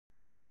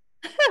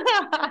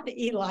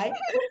Eli.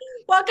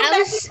 Welcome I back, you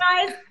was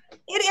guys.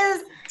 It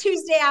is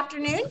Tuesday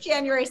afternoon,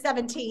 January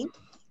 17th,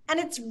 and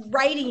it's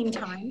writing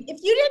time.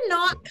 If you did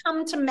not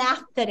come to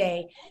math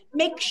today,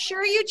 make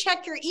sure you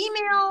check your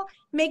email.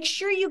 Make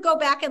sure you go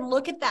back and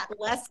look at that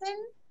lesson.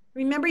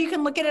 Remember, you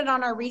can look at it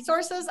on our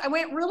resources. I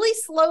went really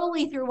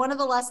slowly through one of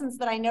the lessons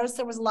that I noticed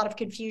there was a lot of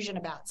confusion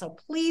about. So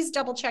please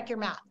double check your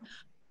math.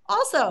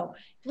 Also,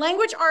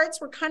 language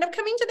arts, we're kind of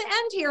coming to the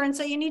end here. And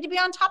so you need to be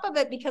on top of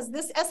it because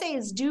this essay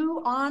is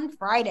due on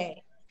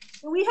Friday.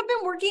 We have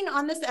been working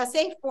on this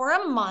essay for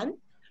a month.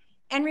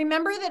 And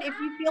remember that if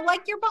you feel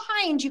like you're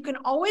behind, you can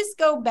always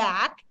go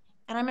back.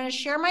 And I'm going to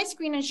share my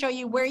screen and show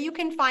you where you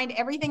can find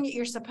everything that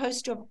you're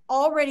supposed to have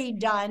already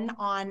done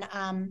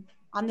on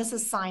this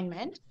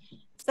assignment.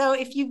 So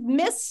if you've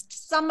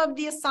missed some of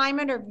the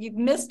assignment, or you've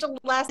missed a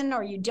lesson,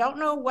 or you don't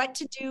know what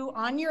to do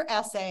on your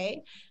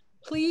essay,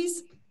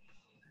 please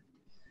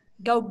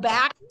go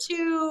back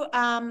to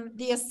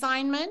the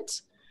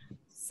assignment.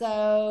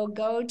 So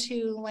go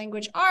to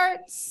language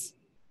arts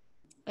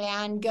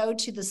and go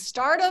to the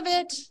start of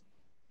it.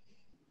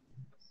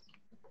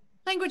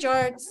 Language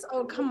arts,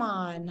 oh, come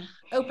on,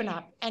 open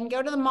up and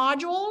go to the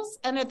modules.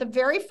 And at the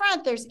very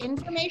front, there's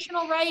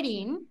informational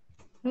writing.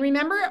 And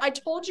remember, I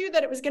told you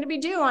that it was going to be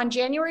due on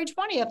January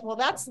 20th. Well,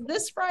 that's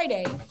this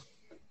Friday.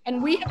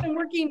 And we have been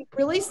working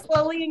really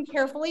slowly and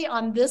carefully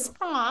on this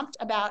prompt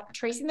about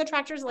tracing the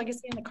tractor's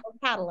legacy and the car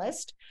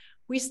catalyst.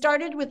 We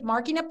started with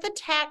marking up the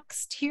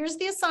text. Here's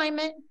the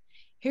assignment.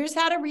 Here's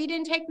how to read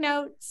and take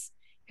notes.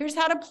 Here's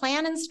how to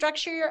plan and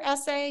structure your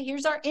essay.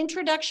 Here's our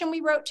introduction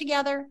we wrote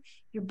together,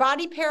 your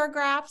body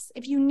paragraphs.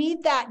 If you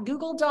need that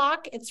Google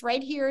Doc, it's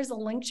right here is a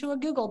link to a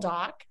Google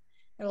Doc.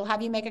 It will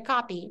have you make a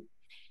copy.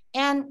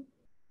 And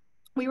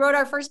we wrote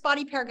our first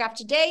body paragraph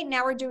today.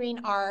 Now we're doing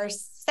our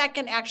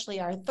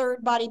third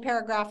body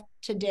paragraph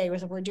today.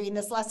 We're doing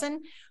this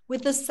lesson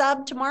with the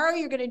sub. Tomorrow,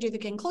 you're going to do the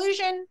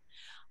conclusion.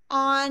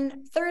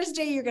 On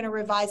Thursday, you're going to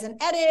revise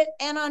and edit.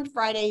 And on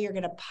Friday, you're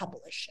going to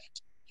publish it.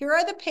 Here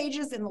are the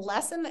pages in the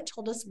lesson that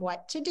told us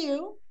what to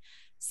do.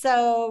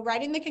 So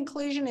writing the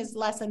conclusion is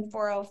lesson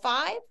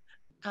 405.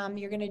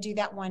 You're going to do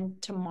that one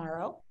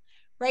tomorrow.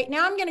 Right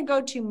now, I'm going to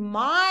go to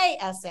my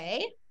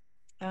essay.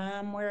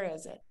 Where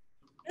is it?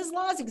 This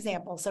law's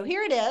example. So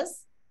here it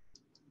is.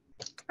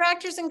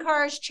 Tractors and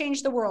cars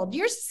change the world.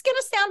 Yours is going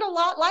to sound a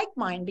lot like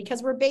mine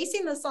because we're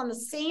basing this on the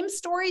same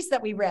stories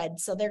that we read.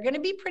 So they're going to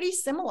be pretty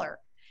similar.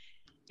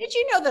 Did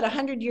you know that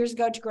 100 years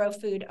ago, to grow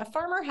food, a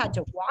farmer had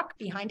to walk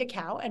behind a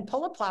cow and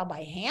pull a plow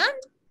by hand?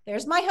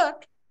 There's my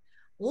hook.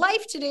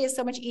 Life today is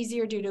so much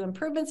easier due to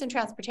improvements in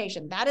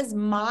transportation. That is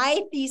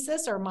my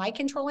thesis or my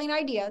controlling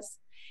ideas.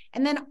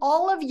 And then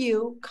all of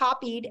you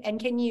copied and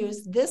can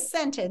use this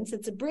sentence.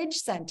 It's a bridge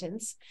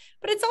sentence,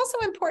 but it's also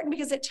important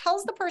because it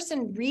tells the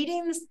person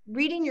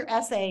reading your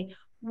essay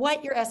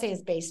what your essay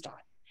is based on.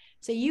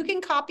 So you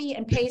can copy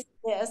and paste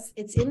this.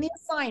 It's in the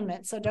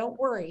assignment, so don't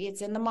worry.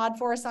 It's in the Mod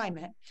 4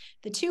 assignment.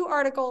 The two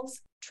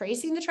articles,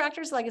 Tracing the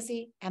Tractor's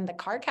Legacy and The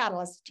Car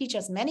Catalyst, teach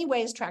us many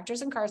ways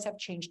tractors and cars have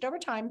changed over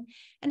time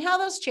and how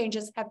those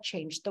changes have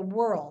changed the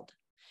world.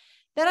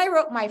 Then I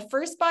wrote my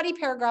first body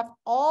paragraph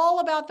all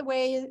about the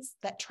ways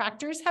that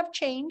tractors have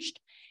changed,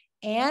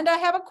 and I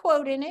have a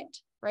quote in it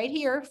right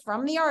here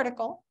from the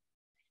article.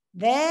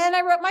 Then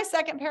I wrote my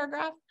second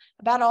paragraph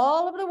about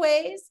all of the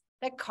ways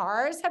that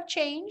cars have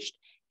changed,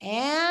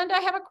 and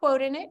I have a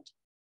quote in it.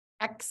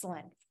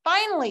 Excellent.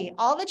 Finally,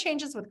 all the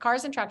changes with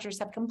cars and tractors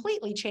have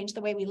completely changed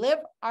the way we live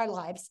our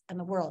lives and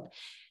the world.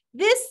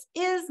 This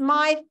is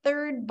my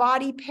third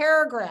body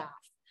paragraph.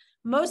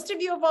 Most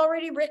of you have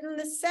already written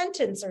this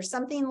sentence or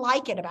something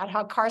like it about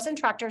how cars and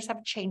tractors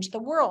have changed the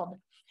world.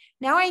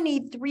 Now I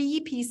need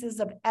 3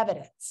 pieces of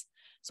evidence.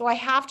 So I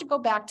have to go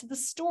back to the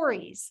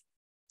stories.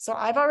 So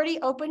I've already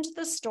opened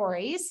the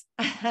stories.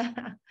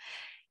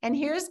 And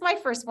here's my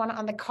first one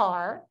on the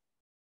car.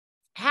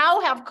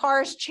 How have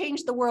cars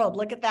changed the world?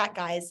 Look at that,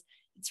 guys.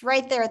 It's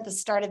right there at the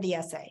start of the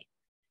essay.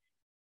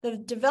 The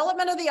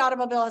development of the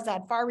automobile has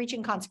had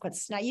far-reaching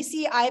consequences. Now, you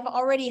see, I've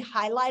already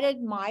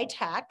highlighted my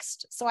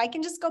text, so I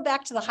can just go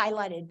back to the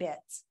highlighted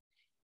bits.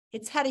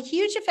 It's had a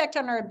huge effect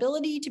on our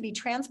ability to be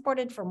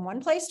transported from one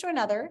place to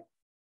another.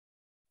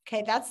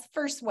 Okay, that's the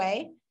first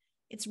way.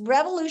 It's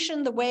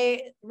revolutionized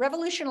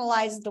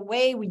the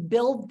way we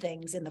build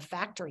things in the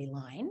factory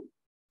line.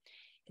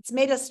 It's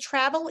made us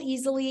travel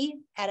easily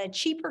at a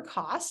cheaper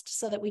cost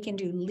so that we can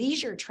do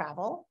leisure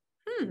travel.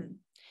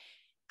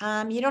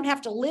 You don't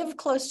have to live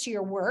close to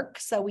your work,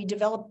 so we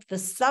developed the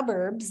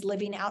suburbs,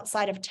 living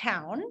outside of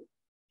town.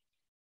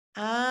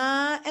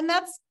 And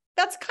that's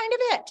kind of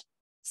it.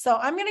 So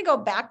I'm going to go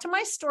back to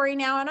my story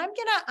now, and I'm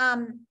going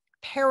to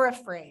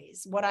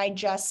paraphrase what I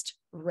just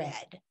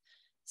read.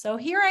 So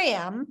here I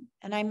am,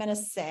 and I'm going to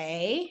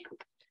say,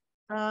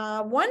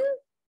 one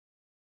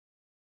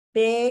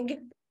big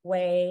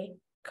way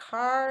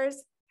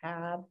cars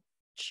have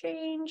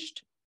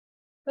changed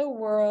the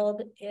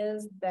world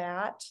is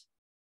that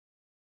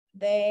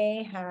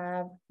they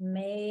have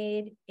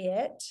made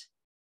it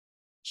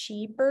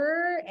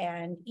cheaper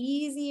and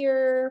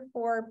easier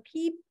for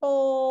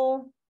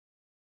people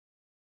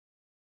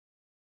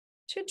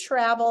to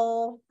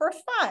travel for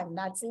fun.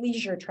 That's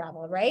leisure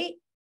travel, right?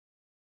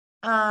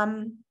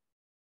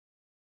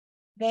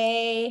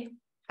 They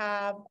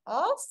have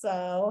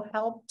also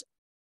helped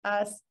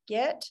us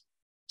get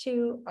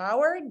to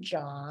our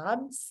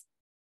jobs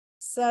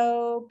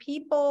so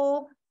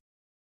people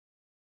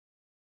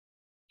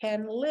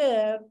can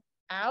live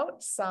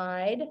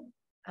outside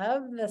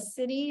of the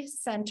city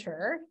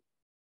center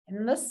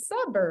in the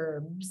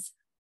suburbs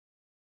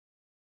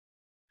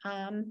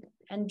and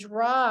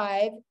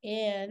drive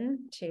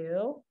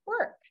into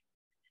work.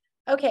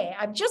 Okay,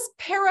 I've just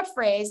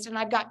paraphrased and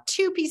I've got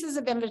two pieces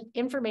of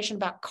information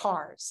about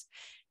cars.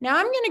 Now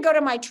I'm going to go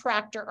to my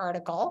tractor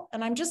article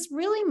and I'm just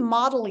really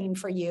modeling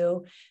for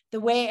you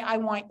the way I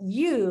want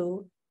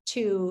you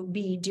to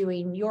be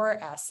doing your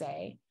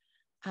essay.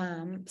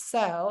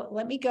 So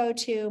let me go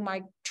to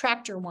my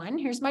tractor one.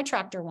 Here's my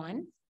tractor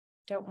one.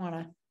 Don't want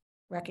to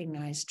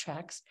recognize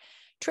tracks.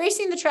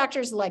 Tracing the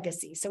tractor's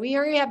legacy. So we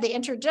already have the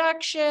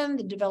introduction,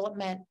 the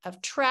development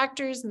of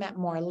tractors meant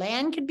more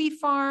land could be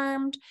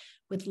farmed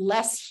with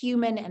less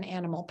human and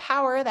animal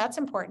power. That's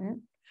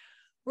important.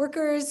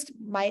 Workers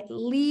might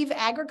leave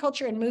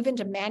agriculture and move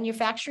into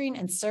manufacturing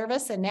and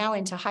service and now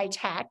into high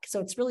tech. So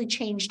it's really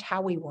changed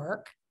how we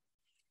work.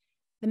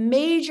 The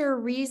major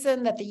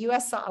reason that the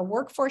US saw a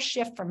workforce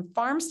shift from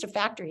farms to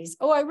factories.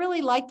 Oh, I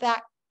really like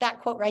that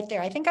quote right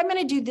there. I think I'm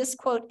going to do this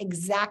quote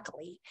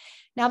exactly.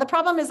 Now, the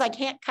problem is I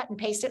can't cut and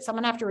paste it, so I'm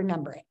going to have to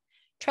remember it.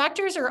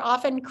 Tractors are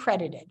often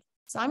credited.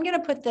 So I'm going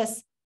to put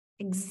this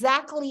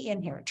exactly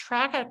in here.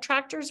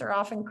 Tractors are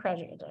often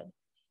credited.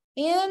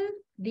 In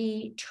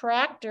the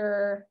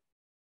tractor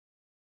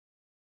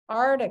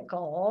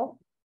article,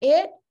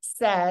 it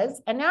says,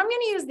 and now I'm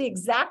going to use the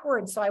exact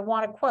words, so I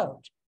want to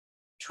quote.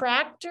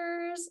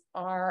 Tractors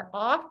are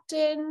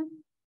often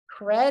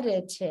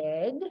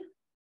credited.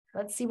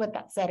 Let's see what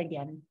that said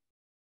again.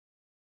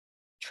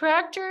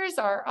 Tractors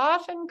are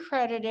often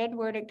credited,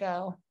 where'd it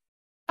go?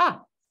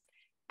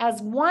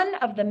 As one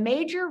of the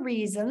major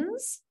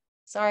reasons.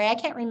 Sorry, I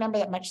can't remember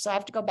that much, so I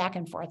have to go back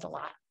and forth a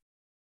lot.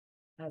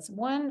 As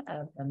one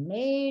of the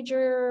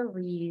major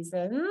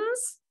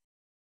reasons,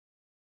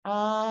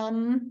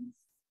 the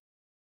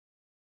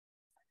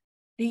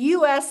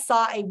US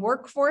saw a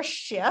workforce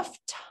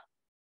shift.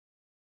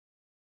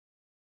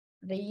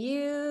 The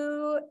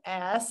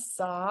US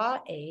saw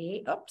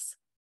a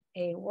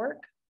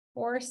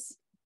workforce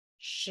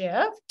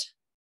shift.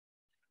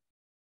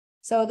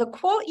 So the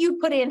quote you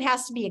put in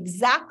has to be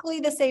exactly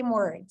the same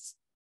words.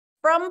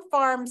 From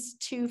farms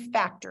to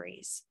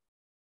factories.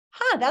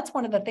 That's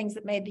one of the things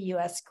that made the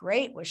US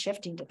great, was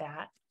shifting to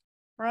that.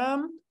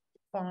 From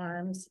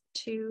farms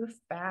to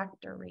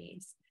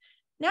factories.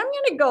 Now I'm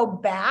going to go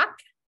back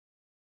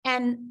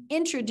and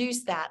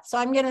introduce that. So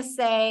I'm going to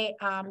say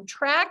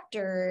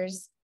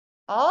tractors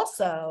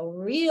also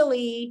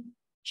really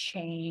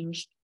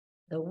changed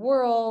the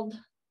world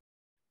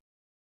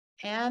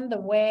and the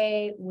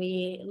way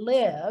we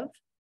live.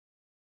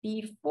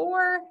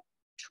 Before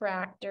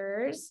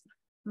tractors,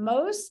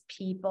 most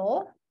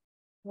people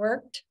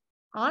worked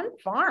on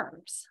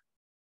farms.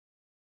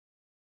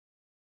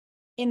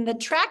 In the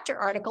tractor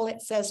article,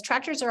 it says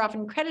tractors are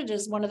often credited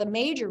as one of the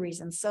major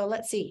reasons. So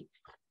let's see.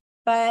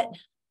 But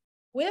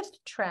with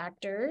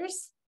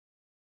tractors,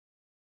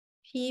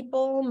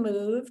 people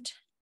moved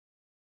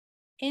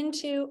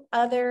into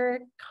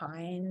other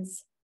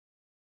kinds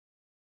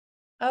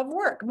of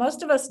work.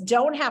 Most of us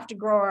don't have to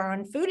grow our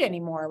own food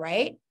anymore,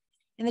 right?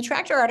 In the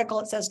tractor article,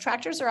 it says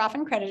tractors are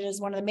often credited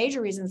as one of the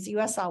major reasons the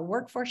US saw a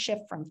workforce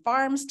shift from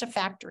farms to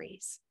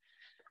factories.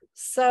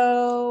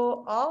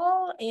 So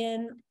all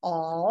in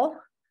all,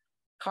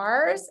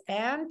 cars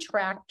and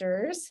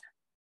tractors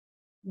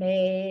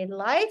made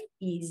life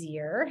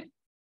easier,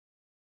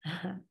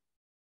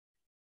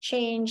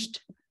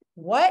 changed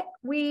what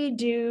we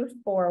do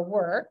for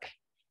work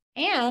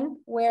and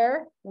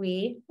where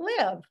we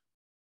live.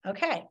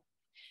 Okay.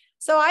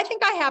 So I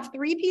think I have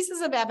 3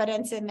 pieces of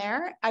evidence in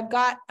there. I've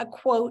got a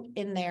quote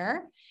in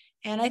there,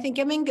 and I think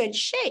I'm in good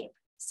shape.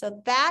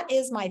 So that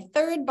is my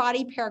third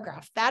body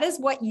paragraph. That is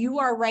what you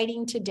are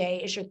writing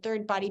today, is your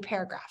third body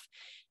paragraph.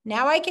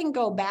 Now I can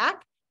go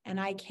back and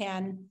I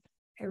can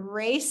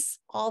erase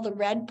all the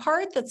red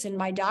part that's in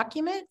my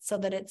document so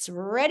that it's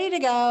ready to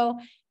go.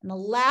 And the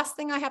last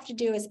thing I have to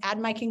do is add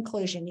my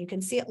conclusion. You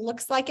can see it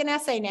looks like an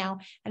essay now,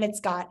 and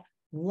it's got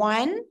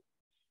 1,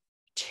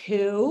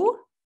 2,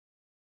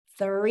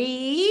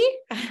 3,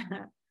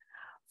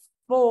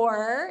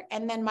 4,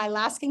 and then my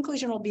last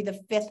conclusion will be the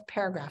 5th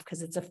paragraph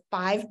because it's a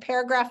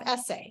 5-paragraph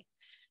essay.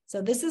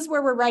 So this is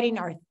where we're writing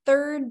our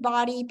third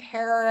body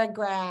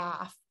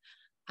paragraph.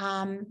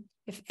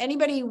 If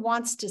anybody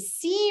wants to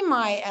see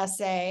my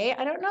essay,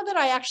 I don't know that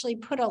I actually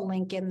put a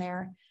link in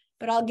there,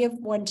 but I'll give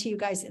one to you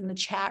guys in the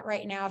chat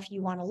right now if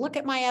you want to look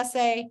at my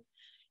essay.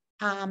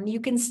 You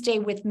can stay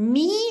with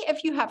me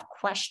if you have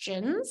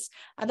questions.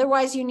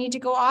 Otherwise, you need to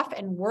go off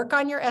and work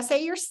on your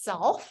essay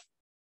yourself.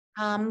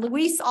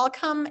 Luis, I'll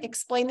come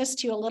explain this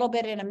to you a little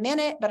bit in a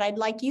minute, but I'd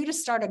like you to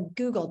start a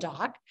Google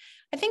Doc.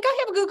 I think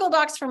I have Google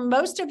Docs for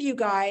most of you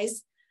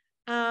guys.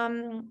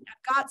 I've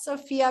got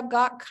Sophia, I've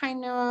got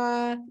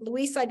kind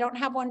Luis, I don't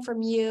have one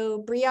from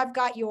you. Bria, I've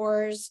got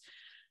yours.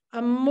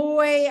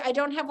 Amoy, I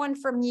don't have one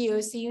from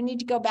you, so you need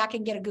to go back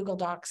and get a Google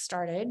Doc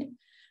started.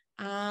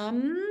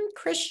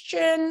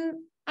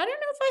 Christian, I don't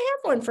know if I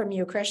have one from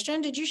you,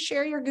 Christian. Did you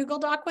share your Google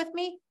Doc with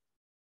me?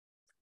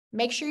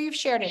 Make sure you've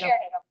shared it.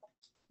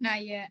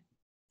 Not yet.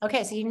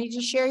 Okay, so you need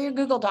to share your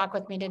Google Doc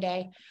with me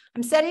today.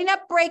 I'm setting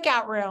up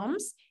breakout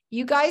rooms.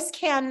 You guys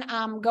can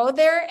go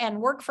there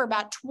and work for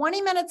about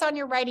 20 minutes on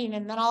your writing,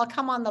 and then I'll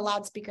come on the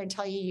loudspeaker and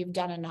tell you you've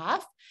done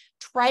enough.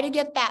 Try to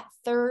get that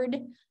third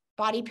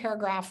body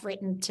paragraph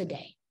written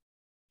today.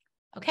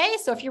 Okay,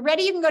 so if you're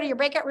ready, you can go to your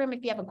breakout room.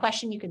 If you have a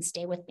question, you can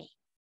stay with me.